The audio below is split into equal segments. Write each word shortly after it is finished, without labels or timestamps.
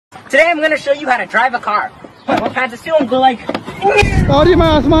Today I'm going to show you how to drive a car. What kinds of film go like? और ये मैं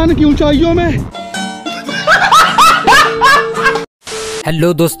आसमान की ऊंचाइयों में।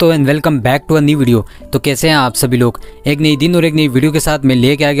 हेलो दोस्तों and welcome back to a new video. तो कैसे हैं आप सभी लोग। एक नई दिन और एक नई वीडियो के साथ मैं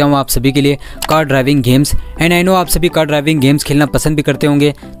लेके आ गया हूँ आप सभी के लिए car driving games. And I know आप सभी कार ड्राइविंग गेम्स खेलना पसंद भी करते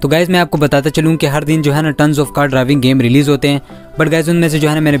होंगे। तो गाइज मैं आपको बताता चलूँ कि हर दिन जो है ना tons of car driving game release होते हैं। बट गाइज उनमें से जो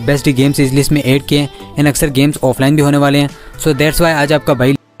है ना मैंने बेस्ट गेम्स इस लिस्ट में ऐड किए हैं। एंड अक्सर गेम्स ऑफलाइन भी होने वाले हैं। सो दैट्स वाई आज आपका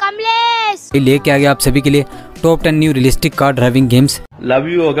भाई लेके आ गया आप सभी के लिए top 10 new realistic car driving games. Love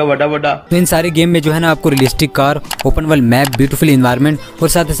you होगा बड़ा बड़ा। तो इन सारे गेम में जो है ना आपको realistic car, open world map, beautiful environment और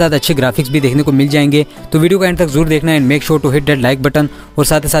साथ ही साथ अच्छे ग्राफिक्स भी देखने को मिल जाएंगे। तो वीडियो को एंड तक जरूर देखना and make sure to hit that like button और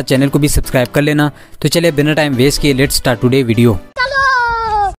साथ ही साथ चैनल को भी सब्सक्राइब कर लेना। तो चलिए बिना टाइम वेस्ट किए let's start today video.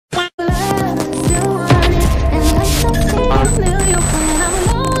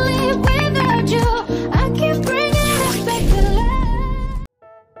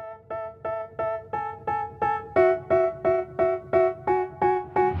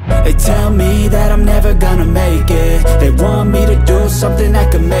 They tell me that I'm never gonna make it. They want me to do something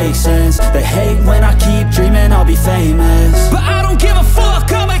that could make sense. They hate when I keep dreaming I'll be famous, but I don't give a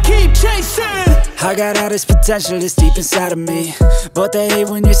fuck, I'ma keep chasing. I got all this potential that's deep inside of me, but they hate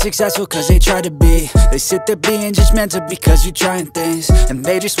when you're successful cause they try to be. They sit there being judgmental because you're trying things, and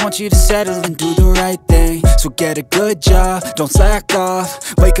they just want you to settle and do the right thing. So get a good job, don't slack off.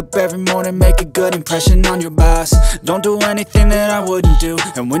 Wake up every morning, make a good impression on your boss. Don't do anything that I wouldn't do,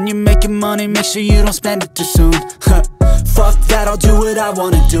 and when you're making money, make sure you don't spend it too soon. Fuck that, I'll do what I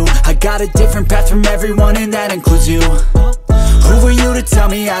wanna do. I got a different path from everyone and that includes you. Who are you to tell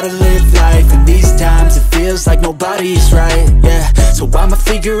me how to live life? In these times it feels like nobody's right, yeah. So I'ma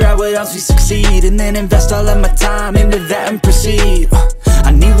figure out what else we succeed, and then invest all of my time into that and proceed.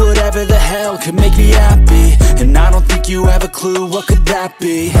 I need whatever the hell could make me happy, and I don't think you have a clue what could that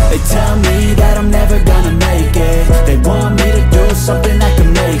be. They tell me that I'm never gonna make it. They want me to do something that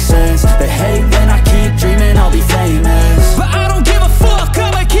could make sense. They hate when I keep dreaming I'll be famous, but I don't give a fuck,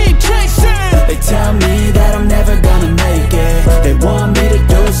 I'ma keep chasing. They tell me that I'm never gonna make it. They want me to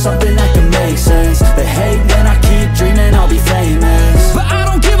do something that could make sense. They hate when I keep dreaming I'll be famous, but I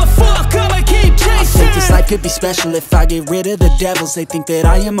don't give a fuck, I'ma keep chasing. I think this life could be special if I get rid of the devils. They think that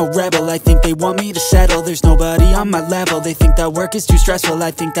I am a rebel, I think they want me to settle. There's nobody on my level. They think that work is too stressful,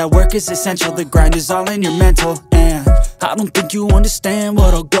 I think that work is essential. The grind is all in your mental, and I don't think you understand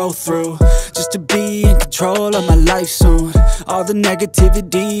what I'll go through just to be in control of my life soon. All the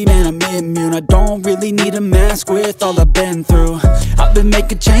negativity, man, I'm immune. I don't really need a mask with all I've been through. I've been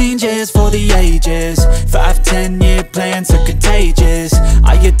making changes for the ages. 5-10 year plans are contagious.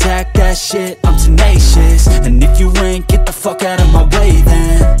 I attack that shit, I'm tenacious. And if you ain't, get the fuck out of my way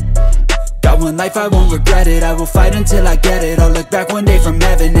then. Got one life, I won't regret it. I will fight until I get it. I'll look back one day from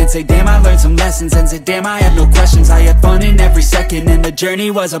heaven and say damn, I learned some lessons. And say damn, I have no questions. I had fun in every second, and the journey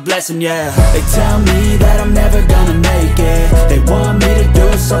was a blessing, yeah. They tell me that I'm never gonna make it. They want me to do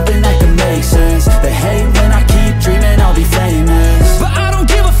something that can make sense. They hate when I keep dreaming I'll be famous, but I don't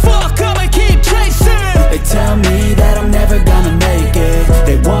give a fuck, I'ma keep chasing. They tell me that I'm never gonna make it.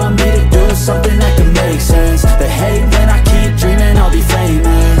 They want me to do something that can make sense. They hate when I keep dreaming I'll be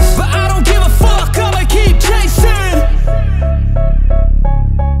famous, but I don't give a fuck, I'ma keep chasing.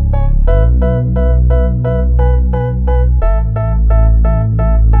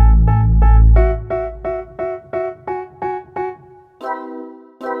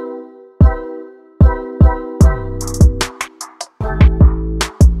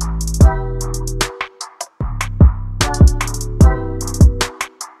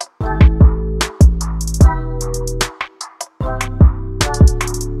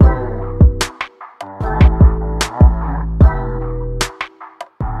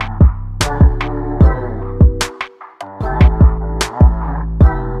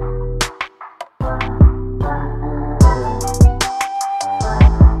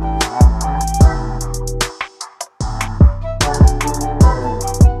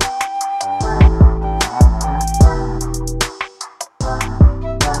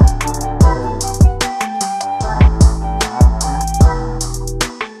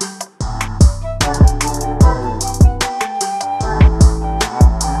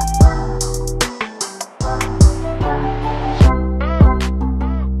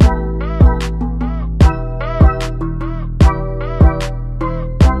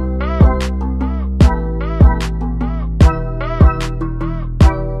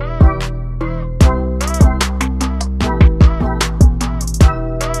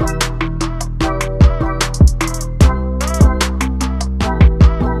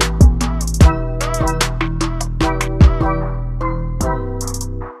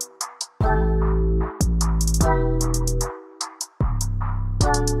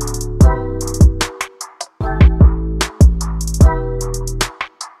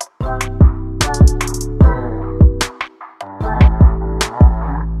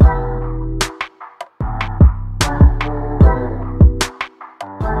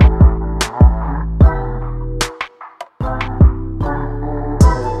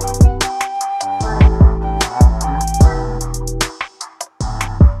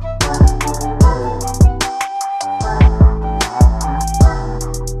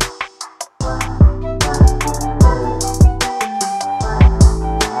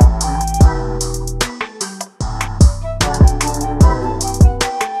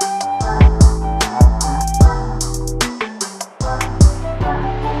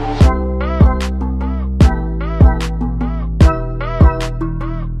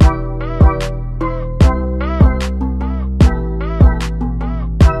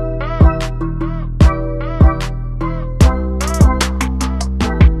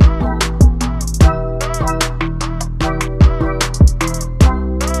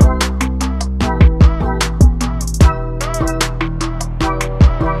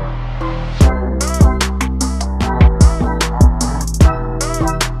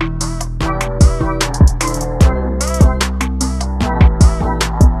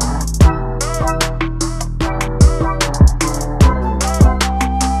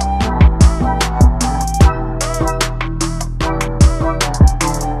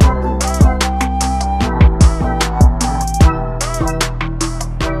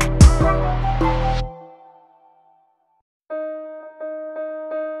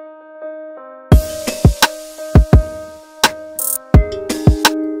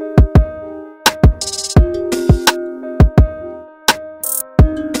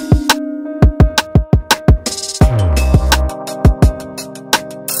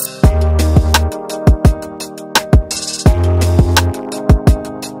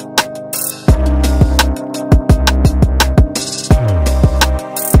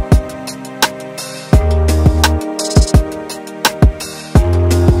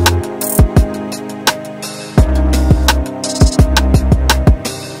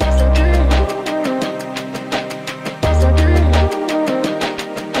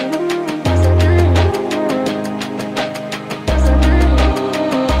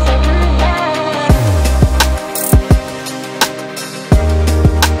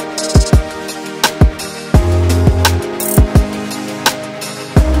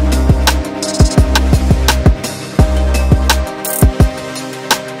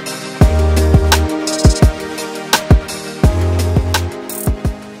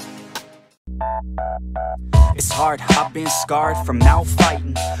 I've been scarred from out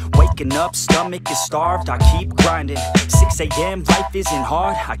fighting. Waking up, stomach is starved, I keep grinding. 6 a.m. life isn't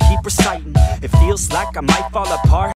hard, I keep reciting. It feels like I might fall apart.